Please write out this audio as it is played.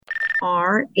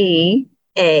REA.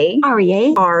 REA.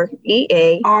 REA.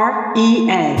 REA.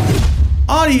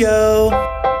 Audio.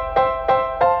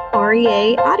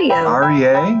 REA Audio.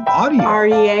 REA Audio.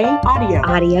 REA Audio.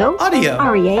 Audio. Audio.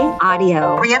 REA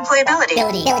Audio.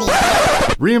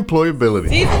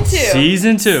 Reemployability.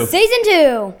 Season 2. Season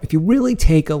 2. If you really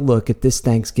take a look at this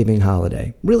Thanksgiving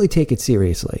holiday, really take it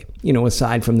seriously,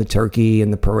 aside from the turkey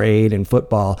and the parade and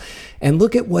football, and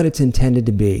look at what it's intended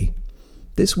to be.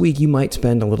 This week you might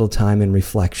spend a little time in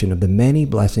reflection of the many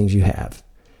blessings you have.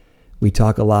 We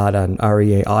talk a lot on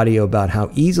REA Audio about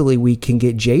how easily we can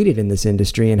get jaded in this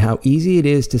industry and how easy it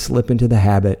is to slip into the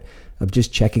habit of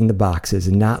just checking the boxes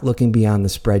and not looking beyond the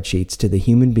spreadsheets to the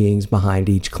human beings behind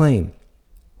each claim.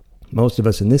 Most of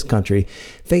us in this country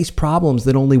face problems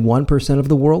that only 1% of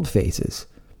the world faces.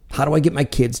 How do I get my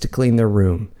kids to clean their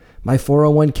room? My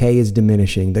 401k is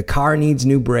diminishing. The car needs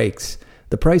new brakes.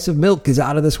 The price of milk is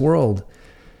out of this world.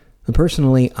 And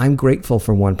personally, I'm grateful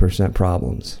for 1%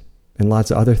 problems and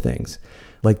lots of other things,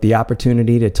 like the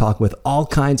opportunity to talk with all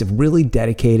kinds of really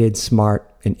dedicated,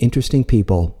 smart, and interesting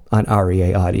people on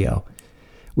REA Audio.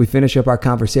 We finish up our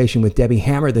conversation with Debbie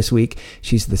Hammer this week.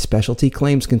 She's the specialty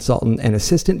claims consultant and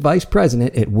assistant vice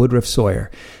president at Woodruff Sawyer.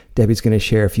 Debbie's going to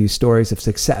share a few stories of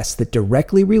success that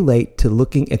directly relate to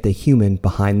looking at the human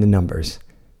behind the numbers.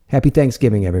 Happy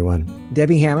Thanksgiving, everyone.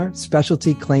 Debbie Hammer,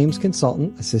 specialty claims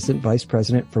consultant, assistant vice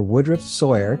president for Woodruff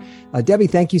Sawyer. Debbie,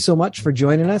 thank you so much for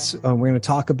joining us. We're going to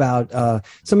talk about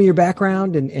some of your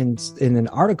background and in an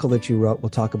article that you wrote. We'll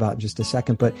talk about in just a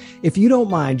second. But if you don't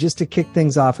mind, just to kick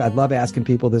things off, I'd love asking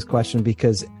people this question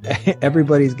because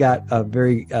everybody's got a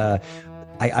very,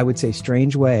 I would say,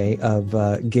 strange way of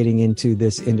getting into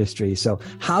this industry. So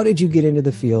how did you get into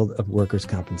the field of workers'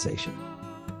 compensation?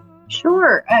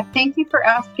 Sure. Thank you for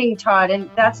asking, Todd. And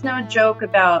that's no joke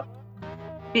about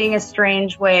being a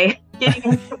strange way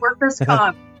getting into workers'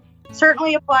 comp.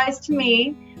 Certainly applies to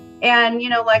me. And,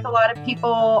 like a lot of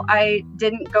people, I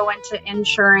didn't go into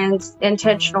insurance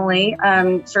intentionally,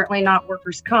 certainly not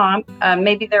workers' comp.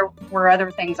 Maybe there were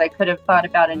other things I could have thought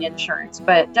about in insurance,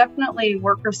 but definitely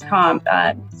workers' comp.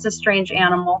 It's a strange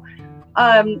animal.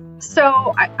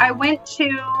 So I went to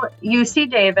UC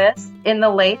Davis in the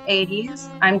late 80s.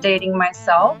 I'm dating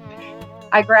myself.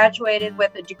 I graduated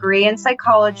with a degree in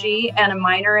psychology and a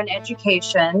minor in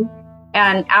education.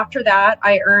 And after that,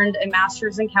 I earned a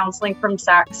master's in counseling from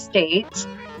Sac State.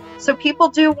 So people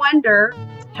do wonder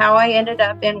how I ended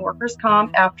up in workers'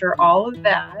 comp after all of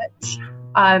that.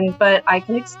 But I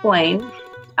can explain.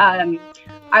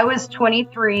 I was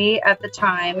 23 at the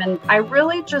time, and I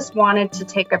really just wanted to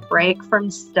take a break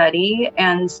from study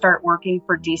and start working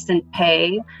for decent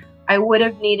pay. I would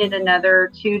have needed another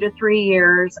 2 to 3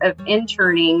 years of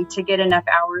interning to get enough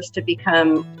hours to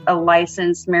become a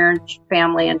licensed marriage,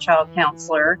 family, and child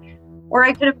counselor. Or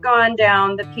I could have gone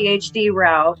down the PhD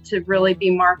route to really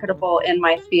be marketable in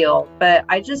my field. But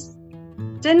I just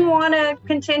didn't want to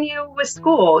continue with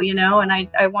school, and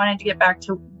I wanted to get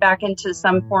back into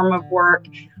some form of work.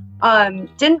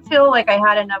 Didn't feel like I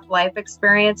had enough life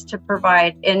experience to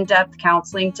provide in-depth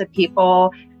counseling to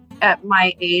people at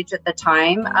my age at the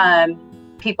time,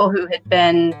 people who had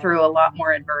been through a lot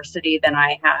more adversity than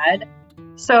I had.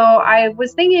 So I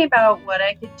was thinking about what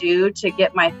I could do to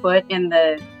get my foot in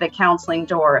the counseling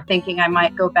door, thinking I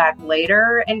might go back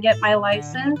later and get my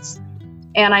license.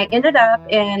 And I ended up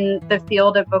in the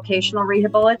field of vocational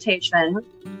rehabilitation,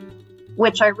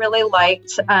 which I really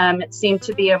liked. It seemed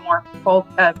to be a more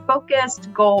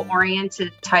focused,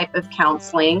 goal-oriented type of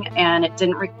counseling, and it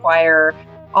didn't require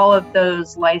all of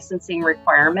those licensing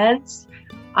requirements.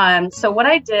 So what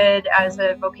I did as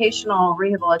a vocational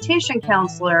rehabilitation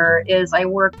counselor is I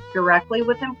worked directly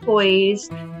with employees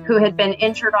who had been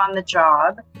injured on the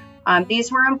job.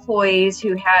 These were employees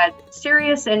who had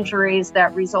serious injuries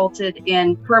that resulted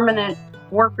in permanent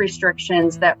work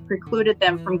restrictions that precluded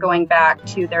them from going back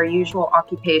to their usual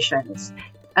occupations.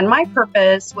 And my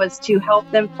purpose was to help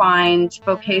them find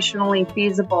vocationally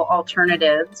feasible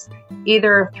alternatives,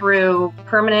 either through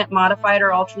permanent, modified,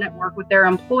 or alternate work with their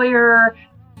employer,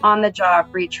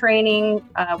 on-the-job retraining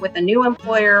with a new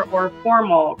employer, or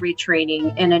formal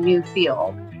retraining in a new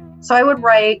field. So I would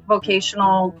write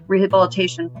vocational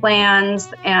rehabilitation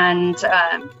plans and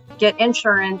get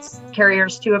insurance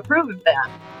carriers to approve of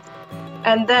them.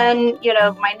 And then,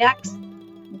 my next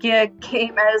gig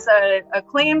came as a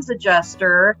claims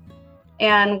adjuster.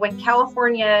 And when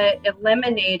California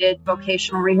eliminated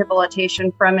vocational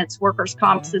rehabilitation from its workers'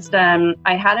 comp system,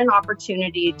 I had an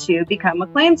opportunity to become a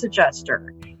claims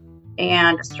adjuster.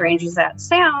 And as strange as that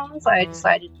sounds, I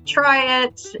decided to try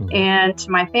it. And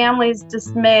to my family's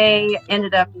dismay,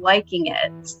 ended up liking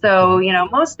it. So,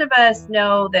 most of us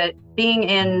know that being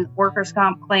in workers'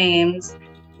 comp claims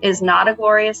is not a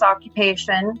glorious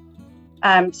occupation.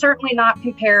 Certainly not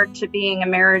compared to being a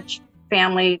marriage,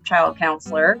 family, child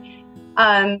counselor.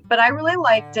 But I really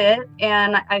liked it,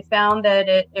 and I found that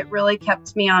it really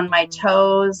kept me on my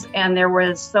toes, and there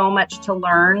was so much to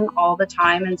learn all the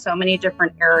time in so many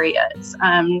different areas.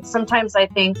 Sometimes I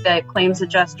think that claims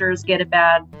adjusters get a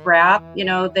bad rap.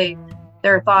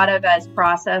 They're thought of as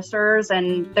processors,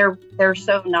 and they're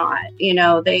so not.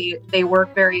 They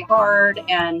work very hard,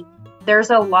 and there's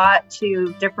a lot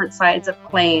to different sides of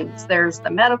claims. There's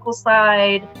the medical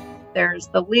side, there's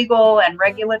the legal and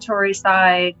regulatory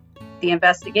side, the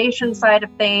investigation side of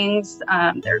things,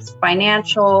 there's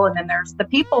financial, and then there's the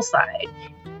people side.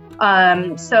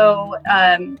 So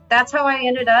that's how I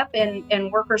ended up in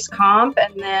workers' comp.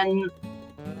 And then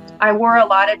I wore a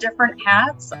lot of different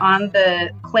hats on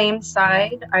the claim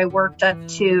side. I worked up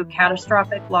to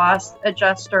catastrophic loss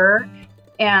adjuster,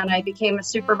 and I became a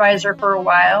supervisor for a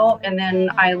while. And then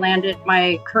I landed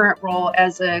my current role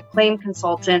as a claim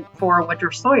consultant for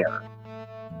Woodruff Sawyer.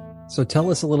 So tell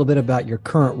us a little bit about your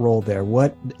current role there.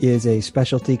 What is a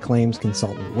specialty claims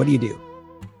consultant? What do you do?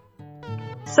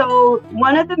 So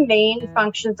one of the main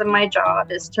functions of my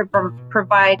job is to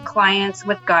provide clients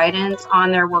with guidance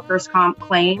on their workers' comp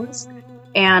claims.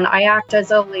 And I act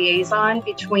as a liaison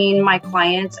between my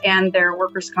clients and their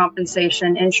workers'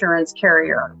 compensation insurance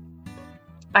carrier.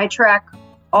 I track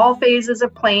all phases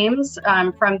of claims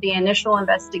from the initial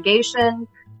investigation,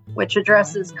 which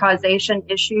addresses causation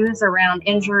issues around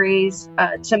injuries,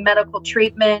 to medical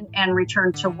treatment and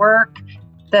return to work,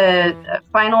 the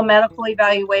final medical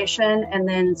evaluation, and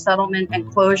then settlement and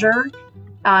closure.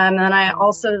 And I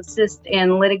also assist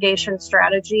in litigation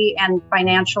strategy and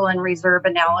financial and reserve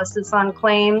analysis on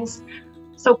claims.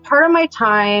 So part of my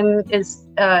time is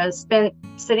spent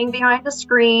sitting behind a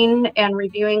screen and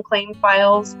reviewing claim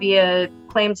files via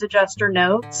claims adjuster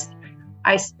notes.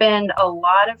 I spend a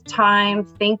lot of time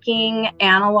thinking,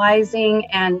 analyzing,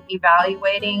 and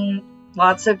evaluating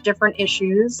lots of different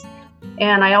issues.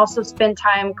 And I also spend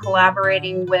time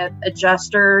collaborating with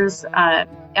adjusters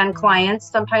and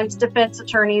clients, sometimes defense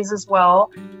attorneys as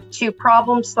well, to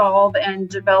problem solve and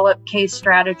develop case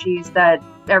strategies that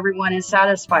everyone is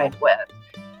satisfied with.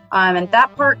 And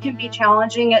that part can be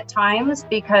challenging at times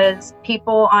because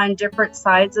people on different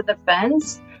sides of the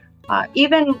fence,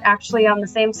 even actually on the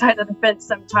same side of the fence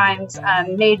sometimes,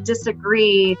 may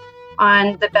disagree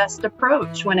on the best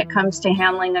approach when it comes to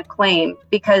handling a claim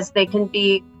because they can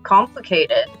be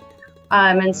complicated.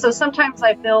 And so sometimes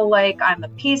I feel like I'm a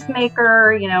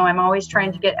peacemaker, I'm always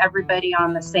trying to get everybody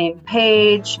on the same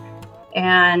page.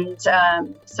 And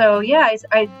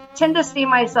I tend to see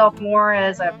myself more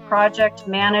as a project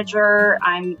manager.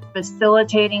 I'm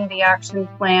facilitating the action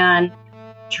plan,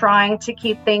 trying to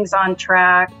keep things on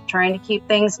track, trying to keep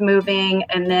things moving,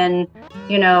 and then,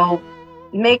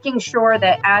 making sure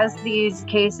that as these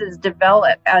cases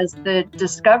develop, as the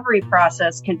discovery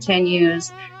process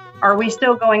continues, are we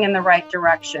still going in the right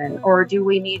direction? Or do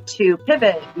we need to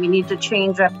pivot? We need to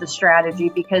change up the strategy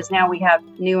because now we have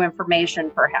new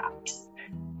information, perhaps.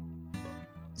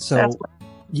 So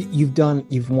you've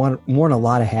worn a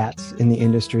lot of hats in the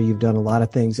industry. You've done a lot of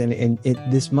things, and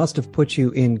this must have put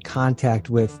you in contact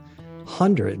with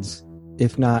hundreds,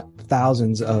 if not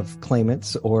thousands, of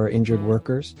claimants or injured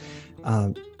workers.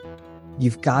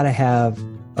 You've got to have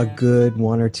a good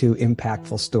one or two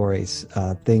impactful stories,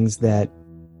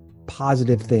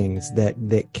 positive things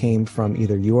that came from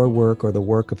either your work or the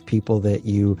work of people that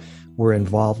you were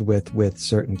involved with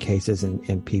certain cases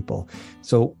and people.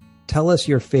 So tell us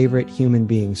your favorite human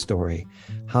being story.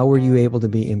 How were you able to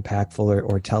be impactful,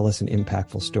 or tell us an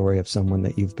impactful story of someone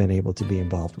that you've been able to be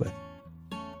involved with?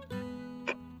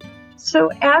 So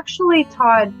actually,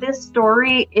 Todd, this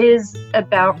story is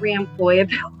about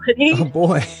reemployability. Oh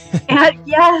boy. And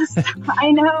yes,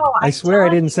 I know. I swear I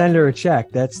didn't send her a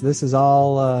check. This is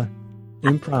all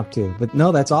impromptu, but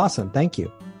no, that's awesome. Thank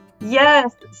you.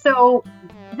 Yes. So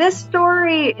this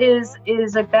story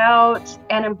is about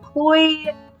an employee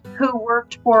who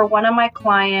worked for one of my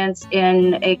clients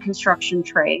in a construction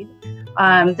trade.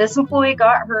 This employee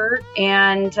got hurt,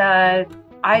 and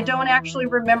I don't actually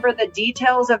remember the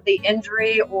details of the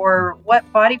injury or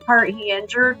what body part he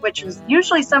injured, which is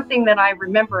usually something that I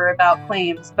remember about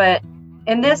claims. But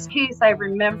in this case, I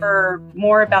remember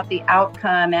more about the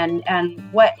outcome and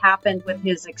what happened with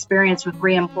his experience with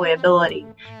reemployability.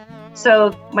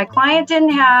 So my client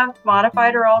didn't have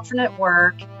modified or alternate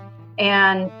work,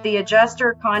 And the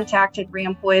adjuster contacted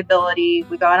reemployability.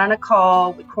 We got on a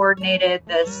call. We coordinated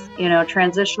this,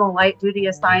 transitional light duty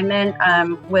assignment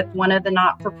with one of the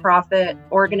not-for-profit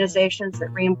organizations that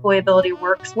reemployability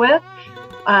works with.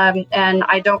 And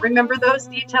I don't remember those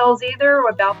details either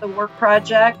about the work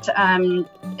project.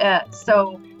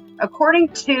 So according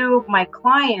to my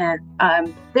client,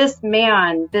 this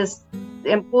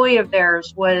employee of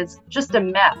theirs was just a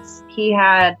mess. He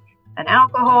had an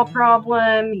alcohol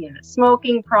problem, he had a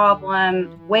smoking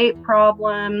problem, weight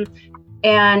problem,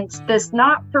 and this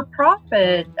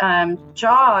not-for-profit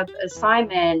job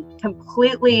assignment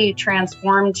completely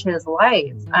transformed his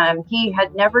life. He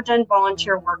had never done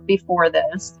volunteer work before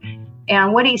this,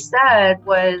 and what he said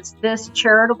was this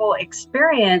charitable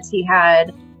experience he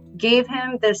had gave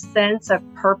him this sense of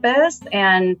purpose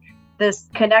and this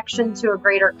connection to a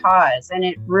greater cause, and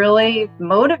it really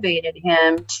motivated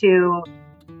him to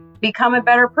become a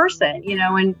better person,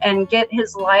 and get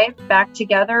his life back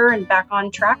together and back on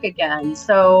track again.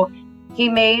 So he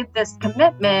made this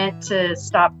commitment to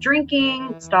stop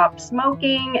drinking, stop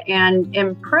smoking, and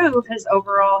improve his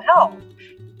overall health.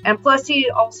 And plus, he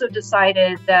also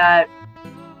decided that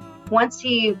once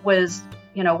he was,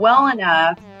 well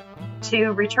enough to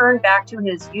return back to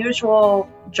his usual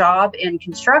job in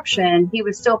construction, he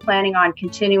was still planning on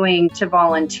continuing to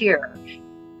volunteer.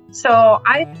 So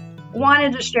I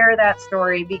wanted to share that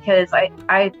story because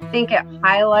I think it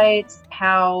highlights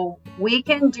how we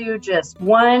can do just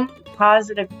one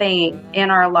positive thing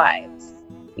in our lives,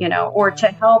 or to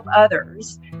help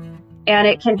others. And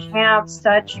it can have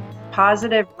such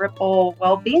positive ripple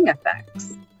well-being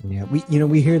effects. Yeah,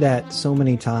 we hear that so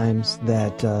many times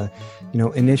that,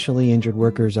 initially injured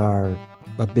workers are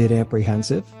a bit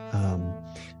apprehensive.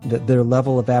 That their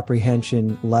level of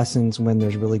apprehension lessens when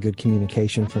there's really good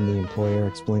communication from the employer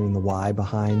explaining the why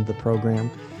behind the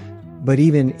program. But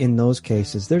even in those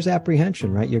cases, there's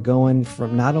apprehension, right? You're going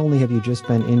from, not only have you just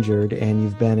been injured and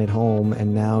you've been at home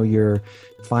and now you're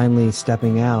finally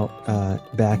stepping out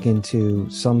back into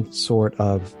some sort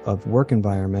of work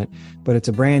environment, but it's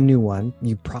a brand new one.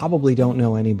 You probably don't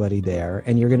know anybody there,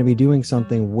 and you're going to be doing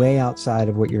something way outside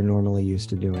of what you're normally used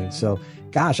to doing. So,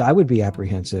 gosh, I would be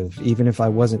apprehensive even if I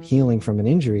wasn't healing from an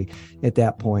injury at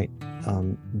that point.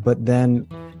 But then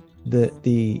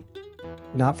the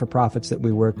not-for-profits that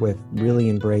we work with really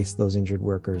embrace those injured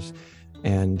workers.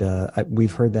 And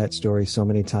we've heard that story so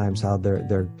many times, how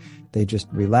they just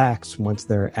relax once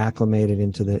they're acclimated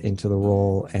into the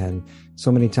role. And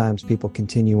so many times people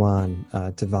continue on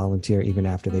to volunteer even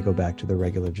after they go back to their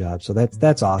regular job. So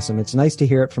that's awesome. It's nice to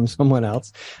hear it from someone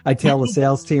else. I tell the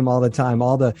sales team all the time,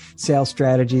 all the sales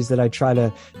strategies that I try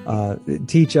to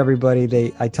teach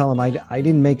everybody, I tell them I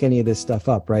didn't make any of this stuff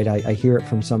up, right? I hear it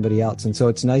from somebody else. And so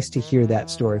it's nice to hear that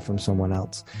story from someone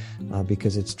else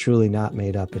because it's truly not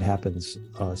made up. It happens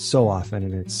so often,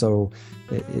 and it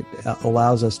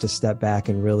allows us to step back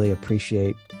and really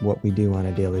appreciate what we do on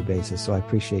a daily basis. So I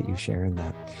appreciate you sharing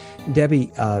that.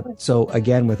 Debbie, so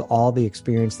again, with all the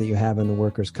experience that you have in the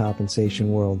workers'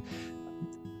 compensation world,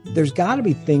 there's got to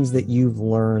be things that you've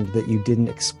learned that you didn't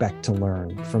expect to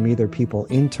learn from either people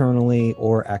internally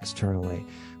or externally.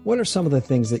 What are some of the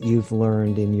things that you've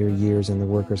learned in your years in the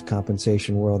workers'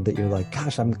 compensation world that you're like,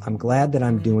 gosh, I'm glad that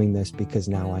I'm doing this because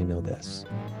now I know this?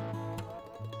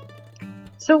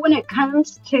 So when it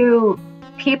comes to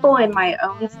people in my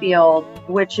own field,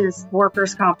 which is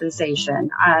workers'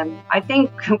 compensation, I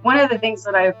think one of the things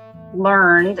that I've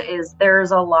learned is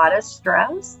there's a lot of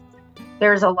stress.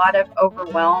 There's a lot of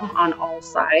overwhelm on all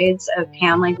sides of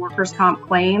handling workers' comp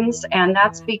claims, and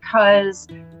that's because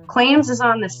claims is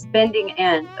on the spending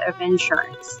end of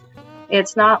insurance.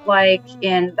 It's not like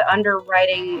in the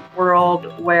underwriting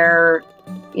world where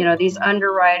these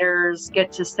underwriters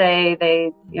get to say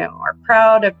they, are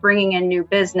proud of bringing in new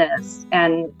business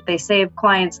and they save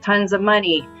clients tons of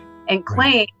money. And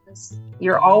claims,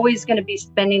 you're always going to be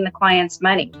spending the client's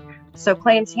money. So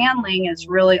claims handling is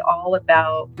really all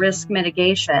about risk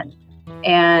mitigation.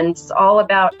 And it's all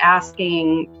about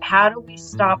asking, how do we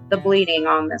stop the bleeding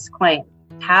on this claim?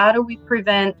 How do we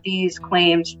prevent these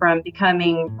claims from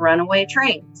becoming runaway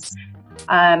trains?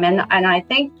 And I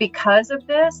think because of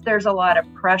this, there's a lot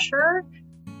of pressure.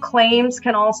 Claims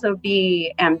can also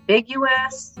be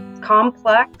ambiguous,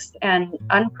 complex, and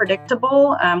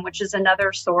unpredictable, which is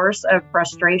another source of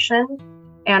frustration.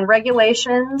 And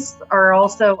regulations are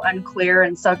also unclear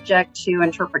and subject to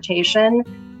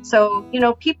interpretation. So,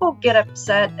 people get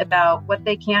upset about what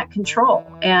they can't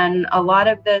control. And a lot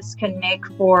of this can make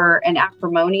for an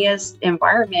acrimonious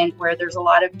environment where there's a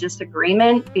lot of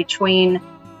disagreement between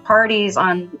parties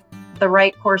on the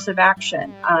right course of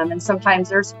action. And sometimes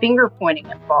there's finger pointing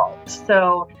involved.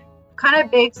 So kind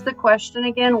of begs the question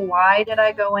again, why did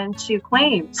I go into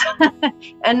claims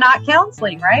and not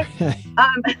counseling, right?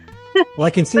 Well,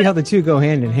 I can see how the two go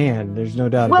hand in hand. There's no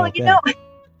doubt about that. Well,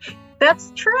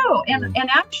 that's true. And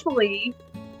actually,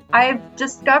 I've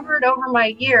discovered over my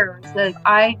years that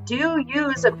I do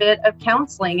use a bit of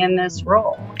counseling in this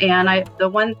role. And the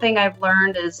one thing I've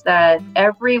learned is that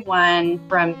everyone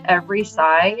from every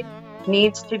side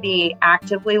needs to be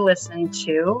actively listened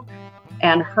to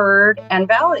and heard and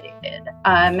validated.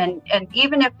 And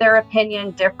even if their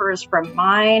opinion differs from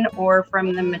mine or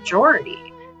from the majority.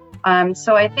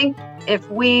 So I think if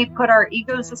we put our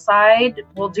egos aside,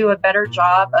 we'll do a better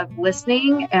job of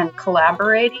listening and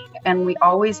collaborating, and we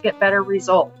always get better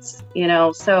results,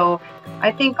 So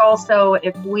I think also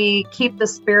if we keep the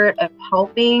spirit of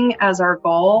helping as our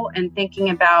goal and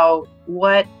thinking about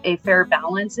what a fair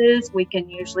balance is, we can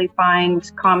usually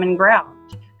find common ground.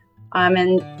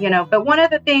 But one of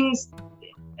the things,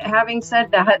 having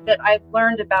said that I've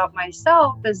learned about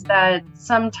myself is that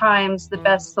sometimes the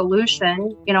best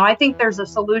solution, I think there's a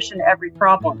solution to every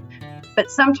problem,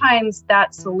 but sometimes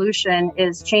that solution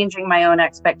is changing my own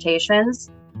expectations.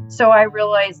 So I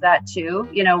realize that too,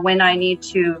 when I need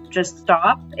to just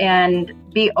stop and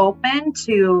be open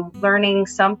to learning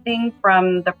something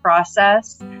from the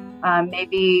process,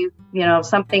 maybe,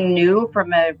 something new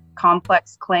from a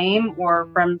complex claim or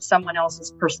from someone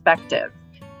else's perspective.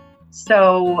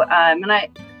 So,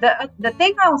 the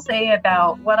thing I'll say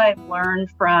about what I've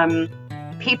learned from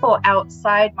people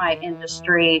outside my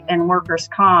industry and workers'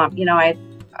 comp,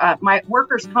 my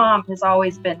workers' comp has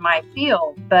always been my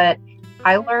field, but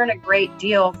I learn a great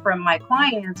deal from my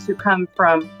clients who come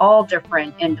from all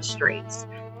different industries.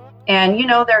 And,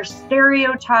 there's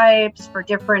stereotypes for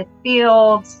different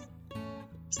fields,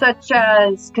 such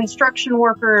as construction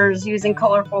workers using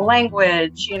colorful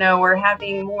language, or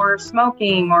having more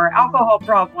smoking or alcohol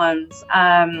problems.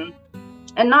 And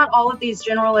not all of these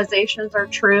generalizations are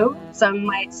true. Some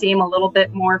might seem a little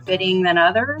bit more fitting than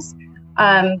others.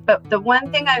 But the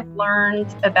one thing I've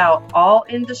learned about all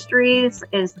industries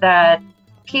is that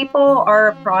people are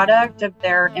a product of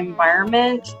their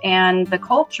environment and the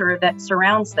culture that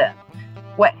surrounds them.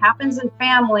 What happens in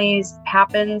families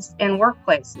happens in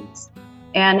workplaces.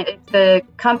 And if the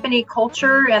company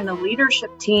culture and the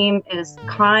leadership team is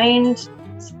kind,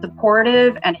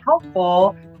 supportive, and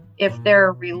helpful, if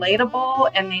they're relatable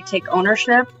and they take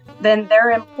ownership, then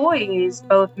their employees,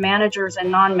 both managers and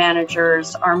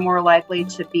non-managers, are more likely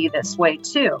to be this way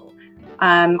too.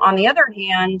 On the other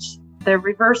hand, the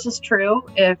reverse is true.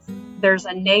 If there's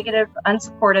a negative,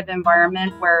 unsupportive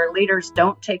environment where leaders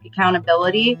don't take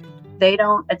accountability, they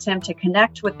don't attempt to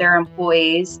connect with their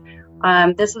employees,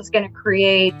 this is going to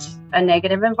create a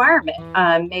negative environment,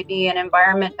 maybe an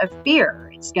environment of fear.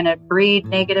 It's going to breed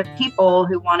negative people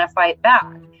who want to fight back.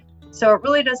 So it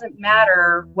really doesn't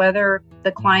matter whether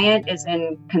the client is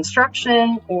in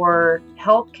construction or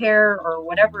healthcare or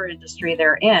whatever industry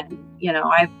they're in.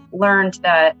 I've learned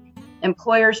that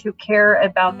employers who care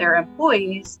about their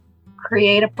employees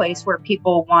create a place where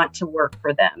people want to work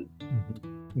for them.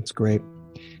 That's great.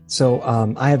 So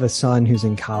I have a son who's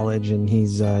in college, and he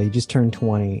just turned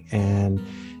 20, and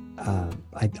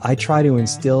I try to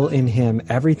instill in him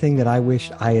everything that I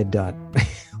wish I had done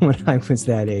when I was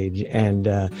that age. And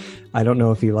I don't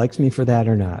know if he likes me for that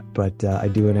or not, but I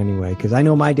do it anyway, because I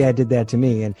know my dad did that to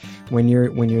me. And when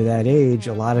you're that age,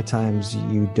 a lot of times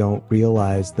you don't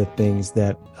realize the things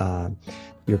that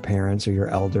your parents or your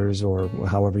elders, or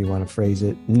however you want to phrase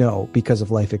it, know because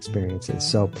of life experiences.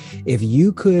 So if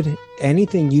you could,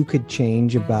 anything you could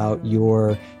change about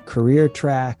your career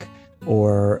track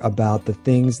or about the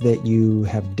things that you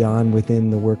have done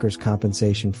within the workers'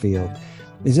 compensation field,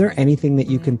 is there anything that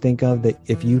you can think of that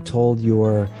if you told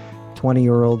your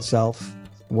 20-year-old self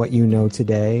what you know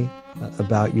today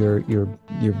about your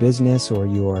business or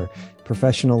your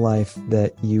professional life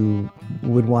that you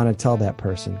would want to tell that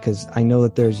person? Because I know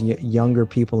that there's younger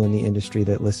people in the industry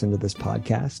that listen to this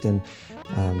podcast, and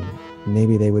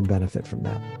maybe they would benefit from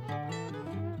that.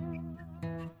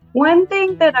 One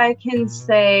thing that I can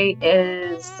say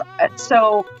is,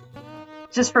 so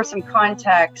just for some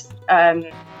context,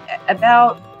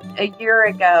 about a year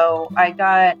ago, I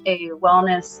got a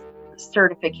wellness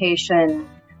certification.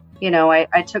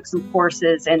 I took some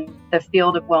courses in the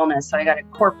field of wellness. So I got a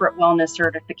corporate wellness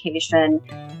certification,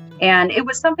 and it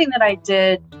was something that I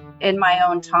did in my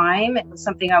own time. It was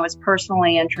something I was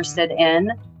personally interested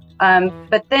in.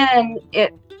 But then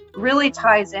it really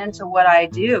ties into what I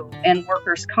do in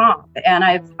workers' comp. And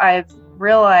I've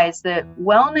realized that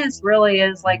wellness really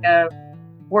is like a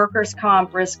workers'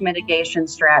 comp risk mitigation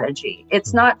strategy.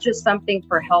 It's not just something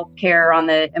for healthcare on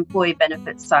the employee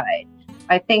benefits side.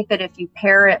 I think that if you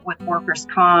pair it with workers'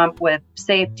 comp, with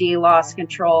safety, loss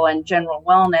control, and general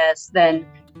wellness, then,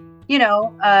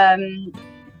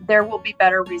 there will be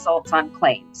better results on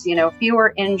claims.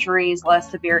 Fewer injuries,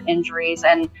 less severe injuries.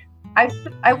 And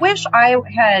I wish I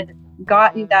had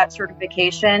gotten that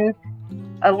certification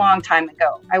a long time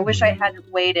ago. I wish I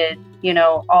hadn't waited,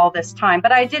 all this time,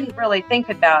 but I didn't really think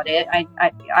about it.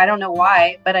 I don't know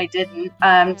why, but I didn't.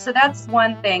 So that's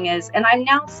one thing and I'm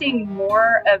now seeing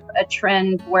more of a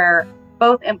trend where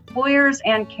both employers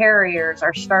and carriers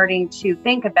are starting to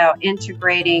think about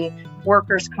integrating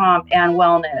workers' comp and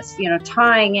wellness,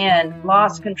 tying in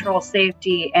loss control,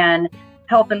 safety, and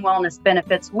health and wellness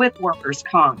benefits with workers'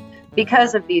 comp.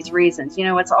 Because of these reasons,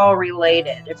 it's all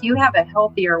related. If you have a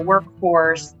healthier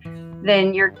workforce,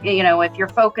 then if you're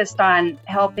focused on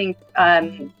helping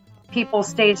people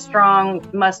stay strong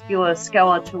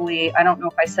musculoskeletally, I don't know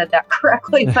if I said that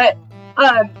correctly, but,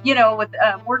 with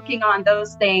working on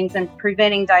those things and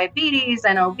preventing diabetes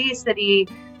and obesity,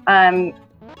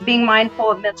 being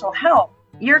mindful of mental health,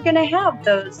 you're going to have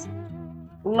those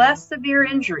less severe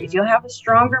injuries. You'll have a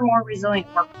stronger, more resilient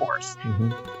workforce.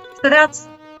 Mm-hmm. So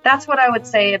that's what I would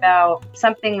say about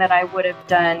something that I would have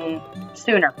done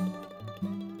sooner.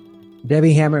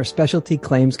 Debbie Hammer, Specialty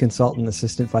Claims Consultant,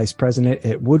 Assistant Vice President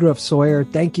at Woodruff Sawyer.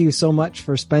 Thank you so much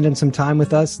for spending some time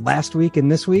with us last week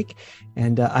and this week.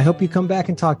 And I hope you come back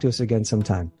and talk to us again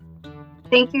sometime.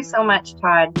 Thank you so much,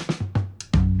 Todd.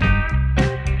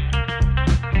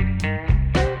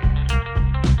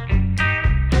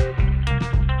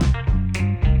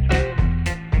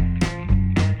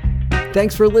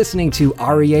 Thanks for listening to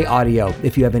REA Audio.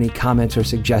 If you have any comments or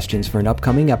suggestions for an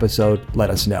upcoming episode, let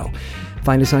us know.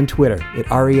 Find us on Twitter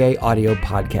at REA Audio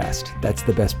Podcast. That's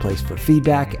the best place for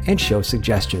feedback and show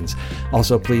suggestions.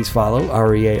 Also, please follow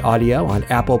REA Audio on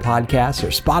Apple Podcasts or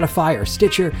Spotify or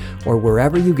Stitcher or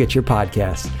wherever you get your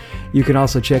podcasts. You can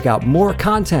also check out more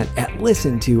content at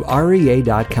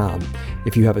listentorea.com.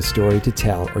 If you have a story to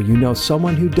tell or you know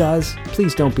someone who does,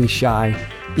 please don't be shy.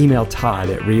 Email Todd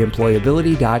at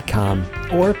reemployability.com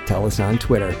or tell us on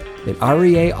Twitter at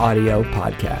REA Audio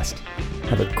Podcast.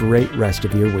 Have a great rest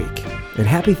of your week and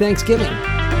happy Thanksgiving.